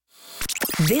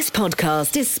This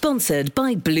podcast is sponsored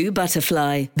by Blue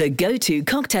Butterfly, the go-to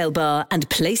cocktail bar and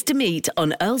place to meet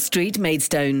on Earl Street,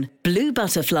 Maidstone.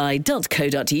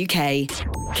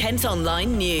 bluebutterfly.co.uk. Kent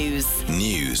Online News.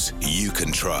 News you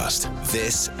can trust.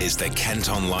 This is the Kent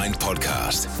Online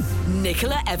Podcast.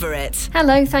 Nicola Everett.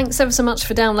 Hello, thanks ever so much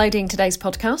for downloading today's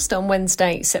podcast on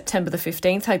Wednesday, September the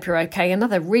 15th. Hope you're okay.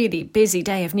 Another really busy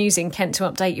day of news in Kent to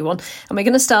update you on. And we're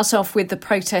going to start off with the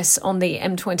protests on the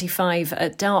M25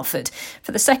 at Dartford.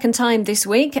 For the second time this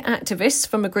week, activists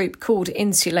from a group called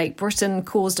Insulate Britain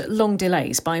caused long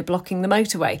delays by blocking the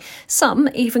motorway. Some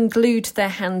even glued their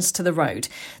hands to the road.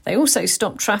 They also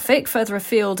stopped traffic further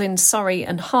afield in Surrey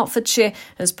and Hertfordshire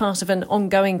as part of an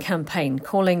ongoing campaign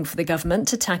calling for the government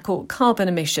to tackle carbon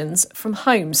emissions from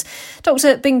homes.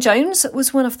 Dr. Bing Jones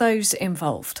was one of those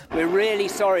involved. We're really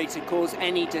sorry to cause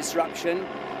any disruption.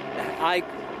 I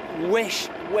wish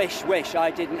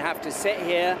I didn't have to sit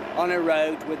here on a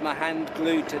road with my hand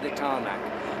glued to the tarmac.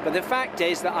 But the fact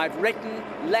is that I've written,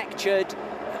 lectured,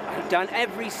 I've done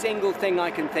every single thing I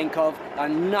can think of,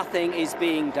 and nothing is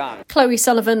being done. Chloe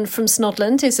Sullivan from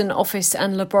Snodland is an office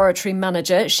and laboratory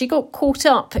manager. She got caught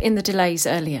up in the delays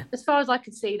earlier. As far as I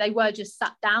could see, they were just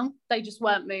sat down. They just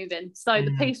weren't moving. So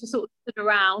the police were sort of stood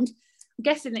around, I'm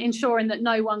guessing ensuring that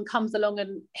no one comes along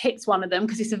and hits one of them,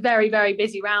 because it's a very, very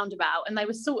busy roundabout. And they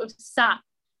were sort of sat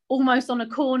almost on a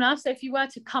corner. So if you were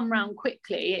to come round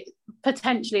quickly,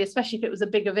 potentially, especially if it was a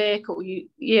bigger vehicle, you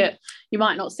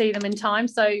might not see them in time.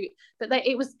 So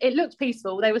it looked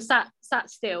peaceful. They were sat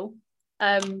still.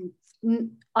 I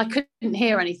couldn't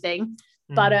hear anything,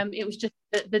 but it was just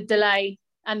the delay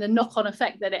and the knock-on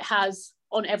effect that it has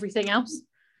on everything else.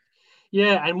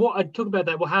 Yeah, and what I'd talk about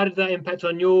that. Well, how did that impact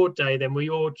on your day then? Were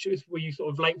you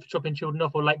sort of late for dropping children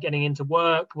off, or late getting into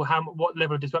work? Well, what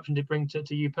level of disruption did it bring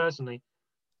to you personally?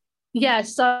 Yeah,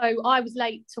 so I was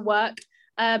late to work.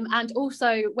 And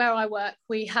also where I work,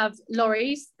 we have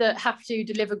lorries that have to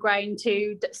deliver grain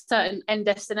to certain end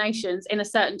destinations in a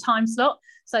certain time slot.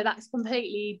 So that's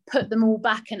completely put them all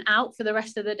back and out for the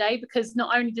rest of the day, because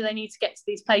not only do they need to get to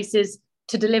these places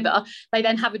to deliver, they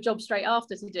then have a job straight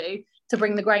after to do to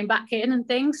bring the grain back in and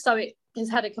things. So it has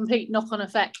had a complete knock-on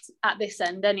effect at this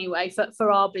end anyway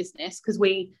for our business, because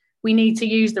we need to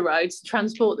use the roads to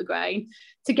transport the grain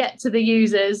to get to the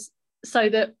users so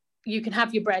that you can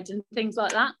have your bread and things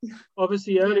like that.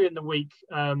 Obviously, earlier in the week,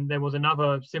 there was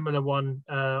another similar one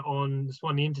on the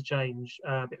Swanley interchange,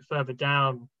 a bit further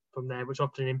down from there, which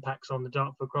often impacts on the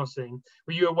Dartford crossing.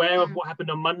 Were you aware of what happened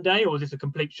on Monday, or was this a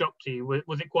complete shock to you?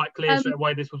 Was it quite clear straight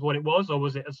away this was what it was, or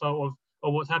was it a sort of,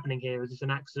 or what's happening here? Is this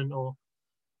an accident or?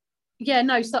 Yeah,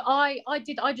 no. So I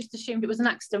just assumed it was an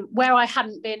accident. Where I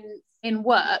hadn't been in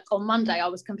work on Monday, I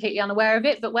was completely unaware of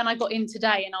it. But when I got in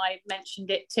today and I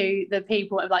mentioned it to the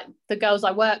people, like the girls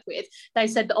I work with, they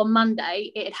said that on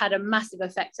Monday it had a massive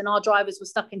effect, and our drivers were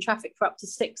stuck in traffic for up to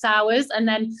 6 hours. And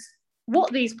then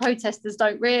what these protesters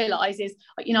don't realise is,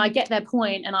 I get their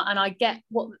point, and I get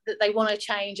that they want to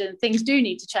change, and things do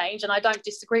need to change, and I don't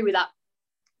disagree with that.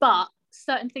 But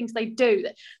certain things they do,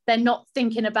 that they're not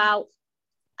thinking about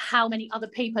how many other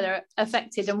people are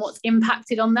affected and what's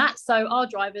impacted on that. So our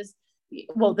drivers,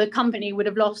 the company would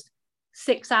have lost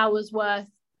 6 hours worth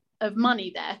of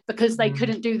money there because they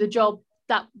couldn't do the job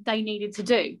that they needed to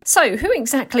do. So who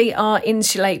exactly are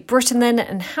Insulate Britain then,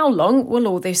 and how long will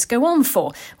all this go on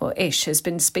for? Well, Ish has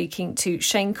been speaking to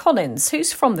Shane Collins,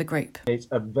 who's from the group. It's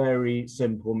a very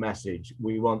simple message.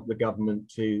 We want the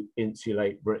government to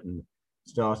insulate Britain,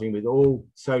 starting with all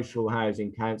social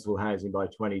housing, council housing by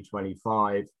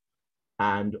 2025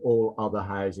 and all other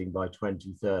housing by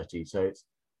 2030. So it's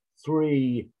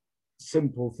three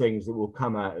simple things that will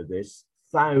come out of this.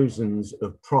 Thousands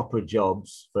of proper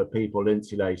jobs for people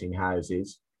insulating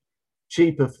houses,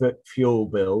 cheaper fuel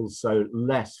bills, so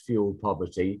less fuel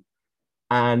poverty,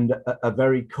 and a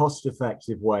very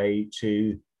cost-effective way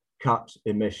to cut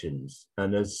emissions.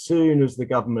 And as soon as the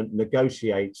government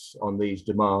negotiates on these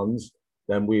demands,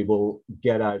 then we will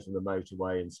get out of the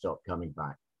motorway and stop coming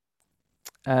back.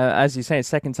 As you say, it's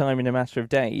second time in a matter of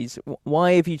days.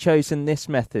 Why have you chosen this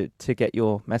method to get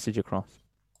your message across?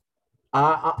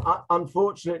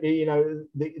 Unfortunately,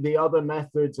 the other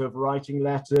methods of writing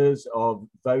letters, of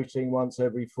voting once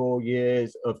every 4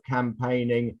 years, of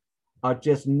campaigning are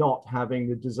just not having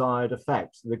the desired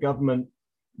effect. The government,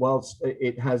 whilst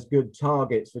it has good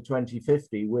targets for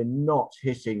 2050, we're not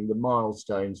hitting the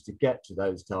milestones to get to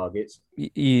those targets.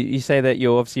 You say that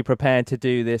you're obviously prepared to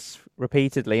do this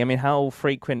repeatedly. I mean, how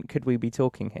frequent could we be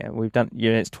talking here? We've done,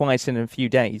 it's twice in a few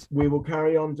days. We will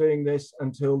carry on doing this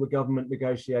until the government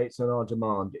negotiates on our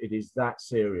demand. It is that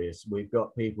serious. We've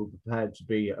got people prepared to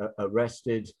be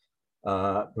arrested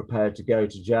prepared to go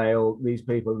to jail. These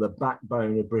people are the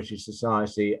backbone of British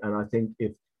society. And I think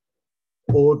if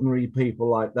ordinary people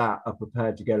like that are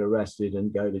prepared to get arrested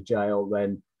and go to jail,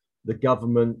 then the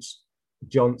government,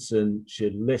 Johnson,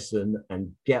 should listen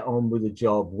and get on with the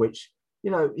job, which,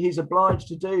 he's obliged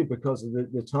to do because of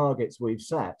the targets we've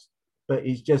set. But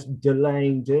he's just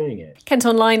delaying doing it. Kent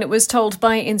Online was told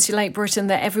by Insulate Britain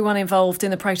that everyone involved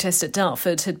in the protest at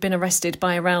Dartford had been arrested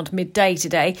by around midday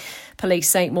today. Police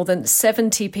say more than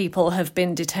 70 people have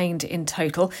been detained in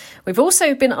total. We've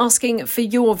also been asking for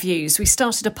your views. We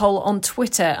started a poll on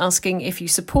Twitter asking if you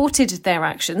supported their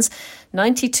actions.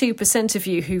 92% of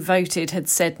you who voted had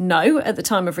said no at the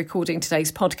time of recording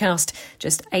today's podcast.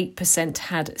 Just 8%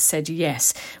 had said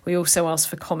yes. We also asked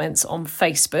for comments on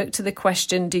Facebook to the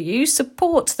question, do you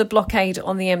support the blockade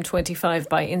on the M25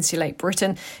 by Insulate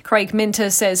Britain? Craig Minter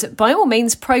says, by all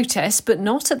means protest, but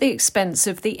not at the expense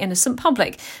of the innocent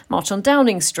public. March on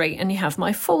Downing Street and you have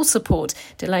my full support.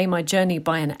 Delay my journey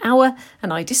by an hour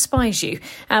and I despise you.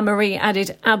 Anne-Marie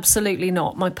added, absolutely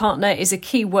not. My partner is a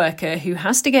key worker who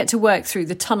has to get to work through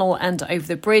the tunnel and over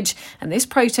the bridge, and this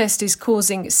protest is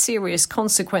causing serious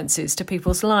consequences to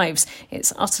people's lives.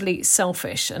 It's utterly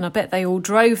selfish, and I bet they all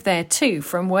drove there too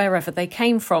from wherever they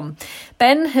came from.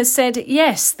 Ben has said,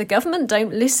 yes, the government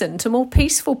don't listen to more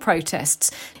peaceful protests.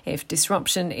 If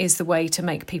disruption is the way to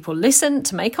make people listen,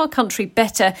 to make our country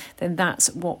better, then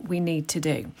that's what we need to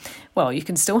do. Well, you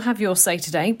can still have your say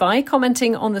today by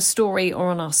commenting on the story or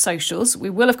on our socials. We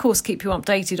will, of course, keep you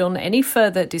updated on any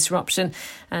further disruption,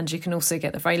 and you can also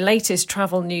get the very latest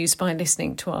travel news by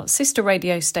listening to our sister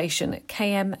radio station,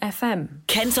 KMFM.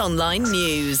 Kent Online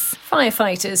News.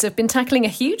 Firefighters have been tackling a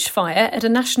huge fire at a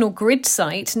National Grid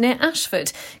site near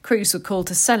Ashford. Crews were called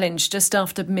to Sellindge just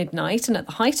after midnight, and at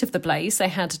the height of the blaze, they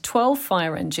had 12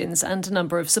 fire engines and a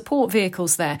number of support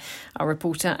vehicles there. Our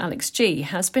reporter Alex G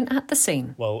has been at the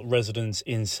scene. Well, residents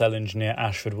in Sellindge near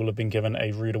Ashford will have been given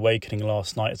a rude awakening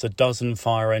last night as a dozen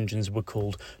fire engines were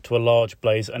called to a large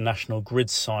blaze at a National Grid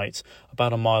site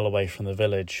about a mile away from the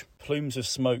village. Plumes of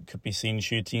smoke could be seen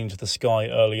shooting into the sky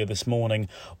earlier this morning,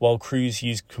 while crews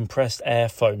used compressed air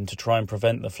foam to try and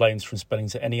prevent the flames from spreading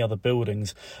to any other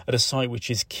buildings at a site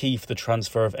which is key for the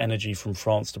transfer of energy from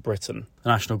France to Britain. The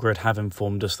National Grid have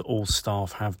informed us that all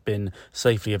staff have been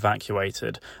safely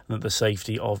evacuated and that the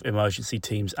safety of emergency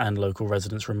teams and local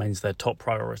residents remains their top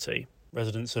priority.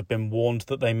 Residents have been warned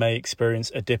that they may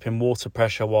experience a dip in water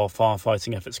pressure while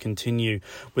firefighting efforts continue,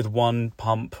 with one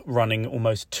pump running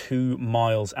almost 2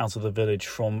 miles out of the village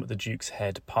from the Duke's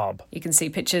Head pub. You can see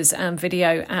pictures and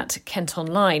video at Kent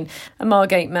Online. A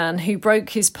Margate man who broke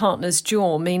his partner's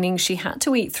jaw, meaning she had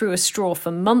to eat through a straw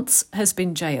for months, has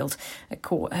been jailed. A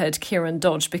court heard Kieran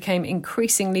Dodge became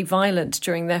increasingly violent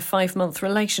during their 5-month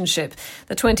relationship.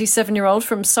 The 27-year-old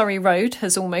from Surrey Road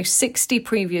has almost 60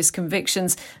 previous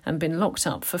convictions and been locked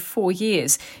up for 4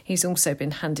 years. He's also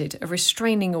been handed a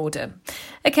restraining order.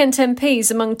 A Kent MP is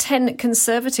among 10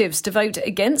 Conservatives to vote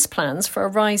against plans for a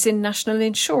rise in national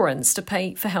insurance to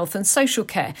pay for health and social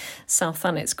care. South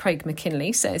Thanet's Craig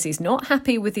McKinley says he's not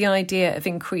happy with the idea of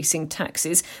increasing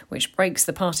taxes, which breaks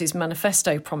the party's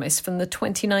manifesto promise from the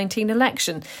 2019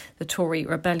 election. The Tory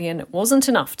rebellion wasn't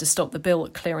enough to stop the bill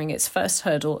clearing its first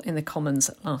hurdle in the Commons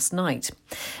last night.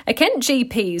 A Kent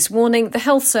GP is warning the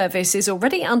health service is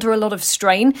already under a lot of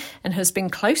strain and has been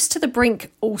close to the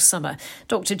brink all summer.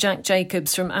 Dr. Jack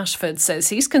Jacobs from Ashford says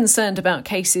he's concerned about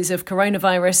cases of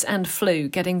coronavirus and flu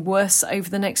getting worse over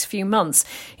the next few months.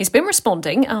 He's been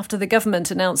responding after the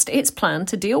government announced its plan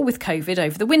to deal with COVID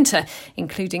over the winter,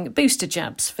 including booster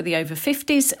jabs for the over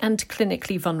 50s and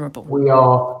clinically vulnerable. We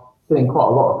are seeing quite a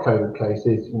lot of COVID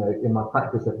cases, in my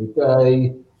practice every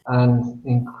day. And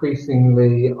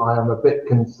increasingly, I am a bit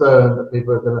concerned that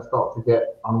people are going to start to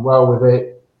get unwell with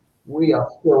it. We are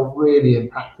still really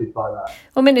impacted by that.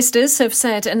 Well, ministers have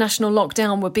said a national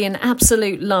lockdown would be an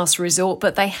absolute last resort,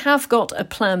 but they have got a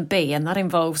plan B, and that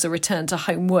involves a return to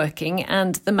home working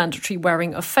and the mandatory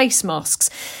wearing of face masks.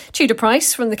 Tudor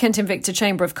Price from the Kent Invicta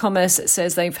Chamber of Commerce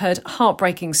says they've heard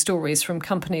heartbreaking stories from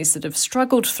companies that have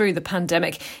struggled through the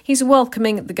pandemic. He's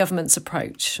welcoming the government's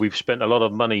approach. We've spent a lot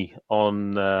of money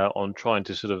on trying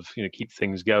to sort of keep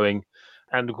things going,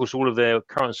 and of course all of their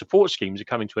current support schemes are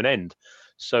coming to an end.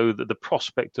 So that the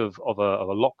prospect of a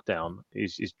lockdown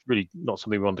is really not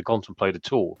something we want to contemplate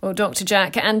at all. Well, Dr.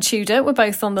 Jack and Tudor were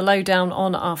both on the lowdown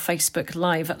on our Facebook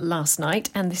Live last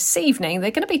night. And this evening, they're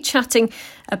going to be chatting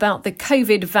about the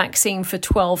COVID vaccine for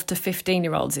 12 to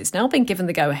 15-year-olds. It's now been given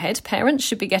the go-ahead. Parents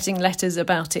should be getting letters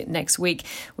about it next week.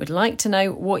 We'd like to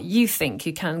know what you think.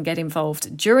 You can get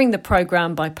involved during the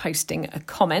programme by posting a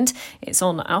comment. It's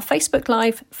on our Facebook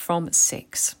Live from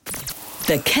 6.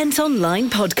 The Kent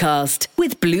Online Podcast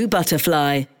with Blue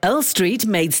Butterfly, Earl Street,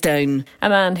 Maidstone. A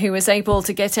man who was able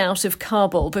to get out of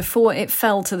Kabul before it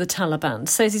fell to the Taliban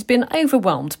says he's been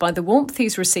overwhelmed by the warmth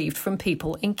he's received from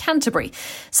people in Canterbury.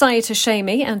 Syed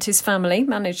Hashemi and his family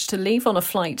managed to leave on a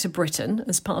flight to Britain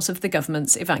as part of the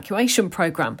government's evacuation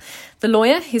programme. The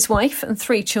lawyer, his wife and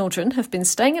 3 children have been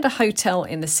staying at a hotel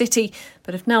in the city,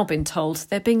 but have now been told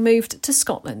they're being moved to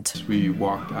Scotland. We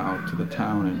walked out to the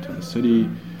town and to the city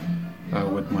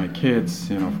with my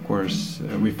kids, of course,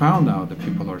 we found out that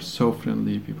people are so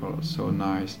friendly, people are so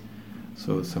nice.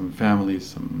 So some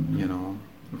families,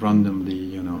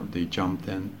 randomly, they jumped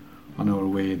in on our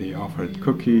way. They offered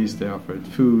cookies, they offered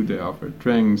food, they offered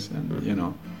drinks, and,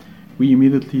 we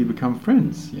immediately become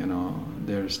friends. They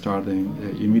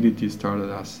immediately started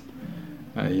us,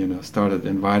 started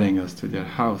inviting us to their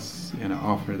house,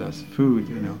 offered us food,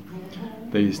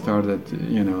 They started,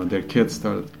 their kids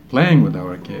started playing with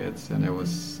our kids, and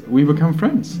we become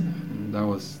friends. And that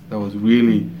was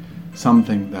really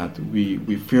something that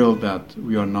we feel that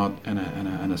we are not in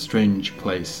a strange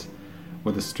place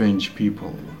with strange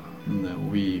people.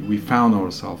 We found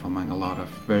ourselves among a lot of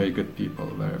very good people,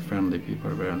 very friendly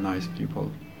people, very nice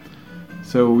people.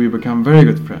 So we become very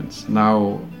good friends.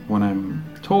 Now, when I'm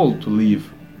told to leave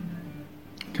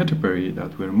Canterbury,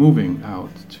 that we're moving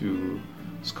out to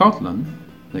Scotland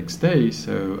next day,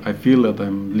 so I feel that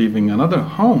I'm leaving another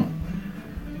home,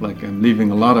 like I'm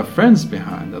leaving a lot of friends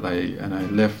behind, and I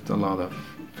left a lot of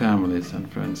families and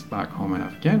friends back home in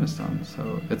Afghanistan.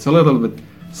 So it's a little bit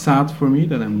sad for me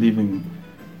that I'm leaving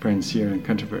friends here in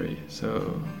Canterbury.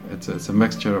 So it's a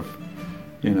mixture of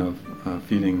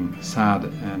feeling sad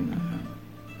and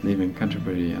leaving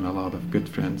Canterbury and a lot of good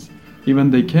friends. Even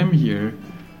they came here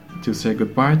to say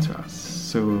goodbye to us.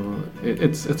 So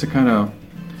it's a kind of,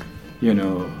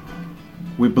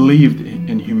 we believed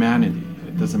in humanity.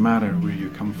 It doesn't matter where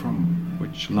you come from,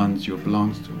 which land you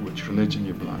belong to, which religion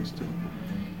you belong to.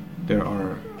 There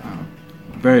are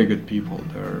very good people.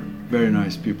 There are very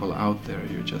nice people out there.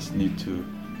 You just need to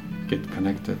get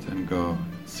connected and go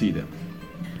see them.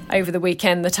 Over the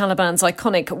weekend, the Taliban's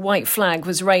iconic white flag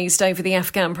was raised over the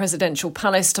Afghan presidential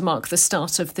palace to mark the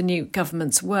start of the new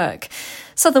government's work.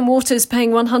 Southern Water's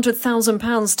paying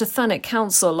 £100,000 to Thanet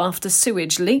Council after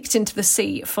sewage leaked into the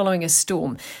sea following a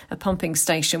storm. A pumping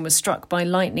station was struck by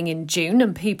lightning in June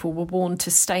and people were warned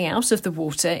to stay out of the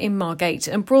water in Margate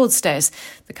and Broadstairs.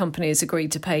 The company has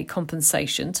agreed to pay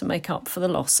compensation to make up for the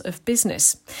loss of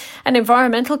business. An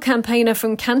environmental campaigner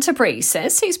from Canterbury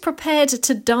says he's prepared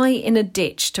to die in a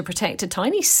ditch to protect a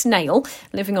tiny snail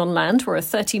living on land where a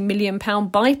 £30 million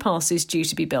bypass is due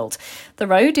to be built. The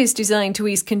road is designed to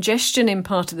ease congestion in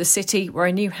part of the city where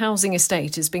a new housing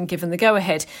estate has been given the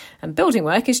go-ahead, and building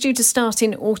work is due to start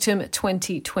in autumn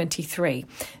 2023.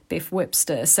 Biff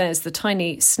Whipster says the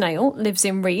tiny snail lives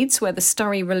in Reeds where the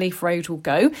Sturry Relief Road will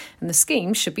go, and the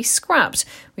scheme should be scrapped.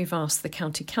 We've asked the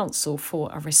County Council for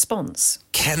a response.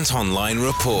 Kent Online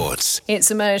reports.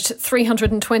 It's emerged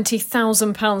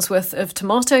 £320,000 worth of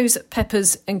tomatoes,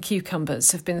 peppers and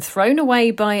cucumbers have been thrown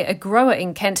away by a grower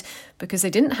in Kent because they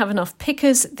didn't have enough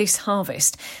pickers this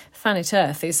harvest. Thanet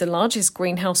Earth is the largest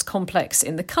greenhouse complex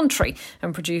in the country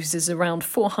and produces around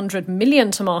 400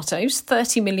 million tomatoes,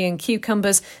 30 million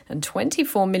cucumbers and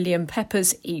 24 million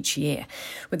peppers each year.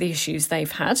 With the issues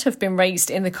they've had have been raised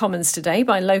in the Commons today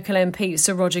by local MP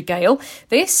Sir Roger Gale.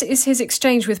 This is his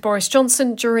exchange with Boris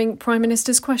Johnson during Prime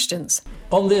Minister's questions.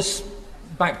 On this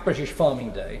Back British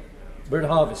Farming Day, we're at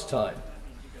harvest time.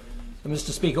 And Mr.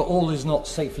 Speaker, all is not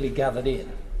safely gathered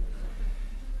in.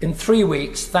 In 3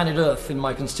 weeks, Thanet Earth in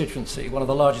my constituency, one of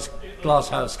the largest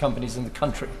glasshouse companies in the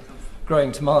country,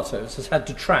 growing tomatoes, has had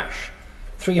to trash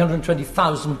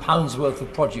 £320,000 worth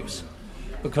of produce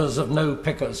because of no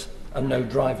pickers and no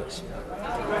drivers.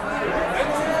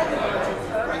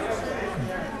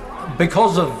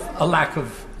 Because of a lack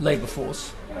of labour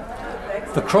force,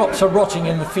 the crops are rotting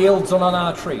in the fields and on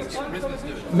our trees.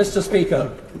 Mr.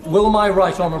 Speaker, will my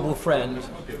right honourable friend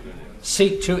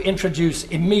seek to introduce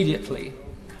immediately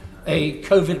a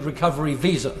COVID recovery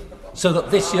visa so that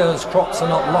this year's crops are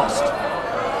not lost?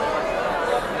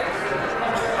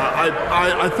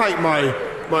 I thank my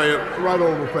right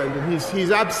honourable friend, and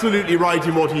he's absolutely right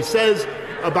in what he says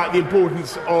about the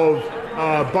importance of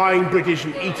buying British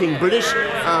and eating British.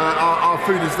 Our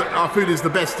food is the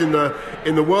best in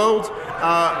the world.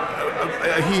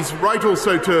 He's right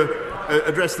also to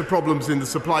address the problems in the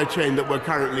supply chain that we're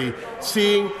currently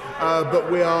seeing,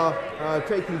 but we are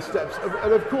taking steps.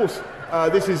 And of course,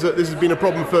 This has been a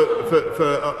problem for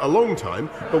a long time.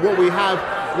 But what we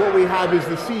have is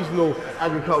the seasonal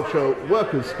agricultural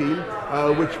workers scheme,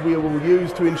 which we will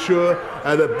use to ensure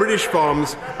that British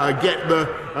farms get the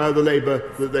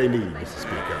labour that they need, Mr.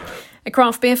 Speaker. A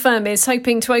craft beer firm is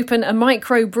hoping to open a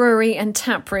microbrewery and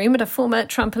tap room at a former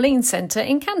trampoline centre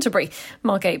in Canterbury.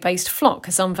 Margate-based Flock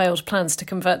has unveiled plans to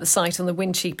convert the site on the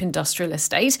Wincheap industrial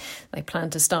estate. They plan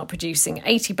to start producing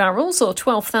 80 barrels or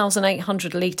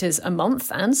 12,800 litres a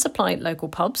month and supply local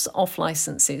pubs, off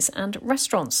licences and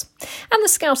restaurants. And the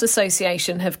Scout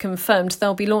Association have confirmed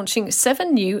they'll be launching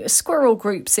 7 new squirrel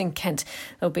groups in Kent.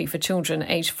 They'll be for children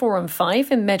aged 4 and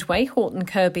 5 in Medway, Horton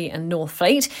Kirby and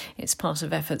Northfleet. It's part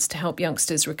of efforts to help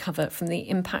youngsters recover from the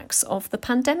impacts of the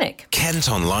pandemic. Kent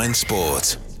Online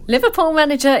Sport. Liverpool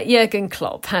manager Jurgen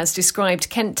Klopp has described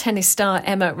Kent tennis star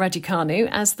Emma Raducanu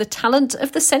as the talent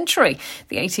of the century.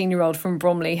 The 18-year-old from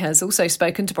Bromley has also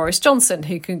spoken to Boris Johnson,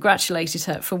 who congratulated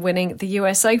her for winning the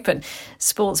US Open.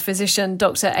 Sports physician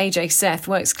Dr. AJ Seth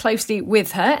works closely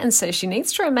with her and says she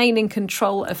needs to remain in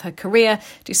control of her career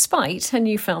despite her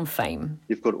newfound fame.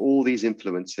 You've got all these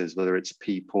influences, whether it's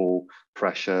people,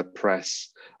 pressure, press,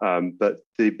 but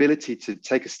the ability to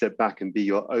take a step back and be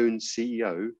your own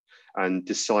CEO and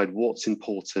decide what's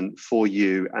important for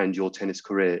you and your tennis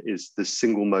career is the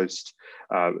single most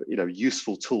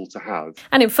useful tool to have.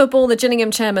 And in football, the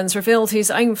Gillingham chairman's revealed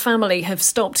his own family have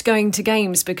stopped going to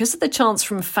games because of the chants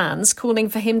from fans calling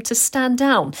for him to stand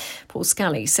down. Paul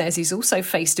Scally says he's also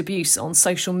faced abuse on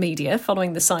social media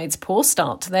following the side's poor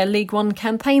start to their League One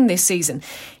campaign this season.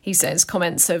 He says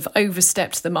comments have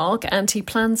overstepped the mark and he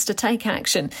plans to take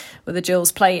action. When the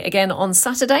Gills play again on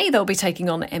Saturday, they'll be taking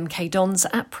on MK Dons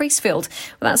at Priestfield.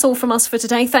 Well, that's all from us for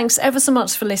today. Thanks ever so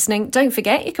much for listening. Don't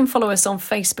forget, you can follow us on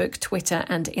Facebook, Twitter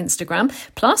and Instagram.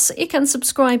 Plus, you can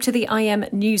subscribe to the IM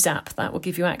News app. That will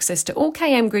give you access to all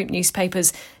KM Group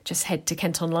newspapers. Just head to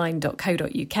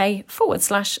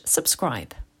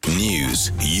kentonline.co.uk/subscribe.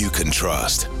 News you can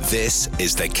trust. This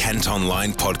is the Kent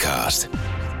Online Podcast.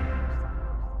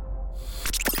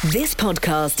 This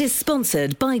podcast is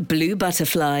sponsored by Blue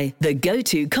Butterfly, the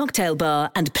go-to cocktail bar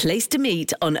and place to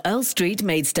meet on Earl Street,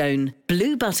 Maidstone.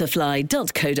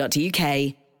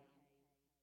 bluebutterfly.co.uk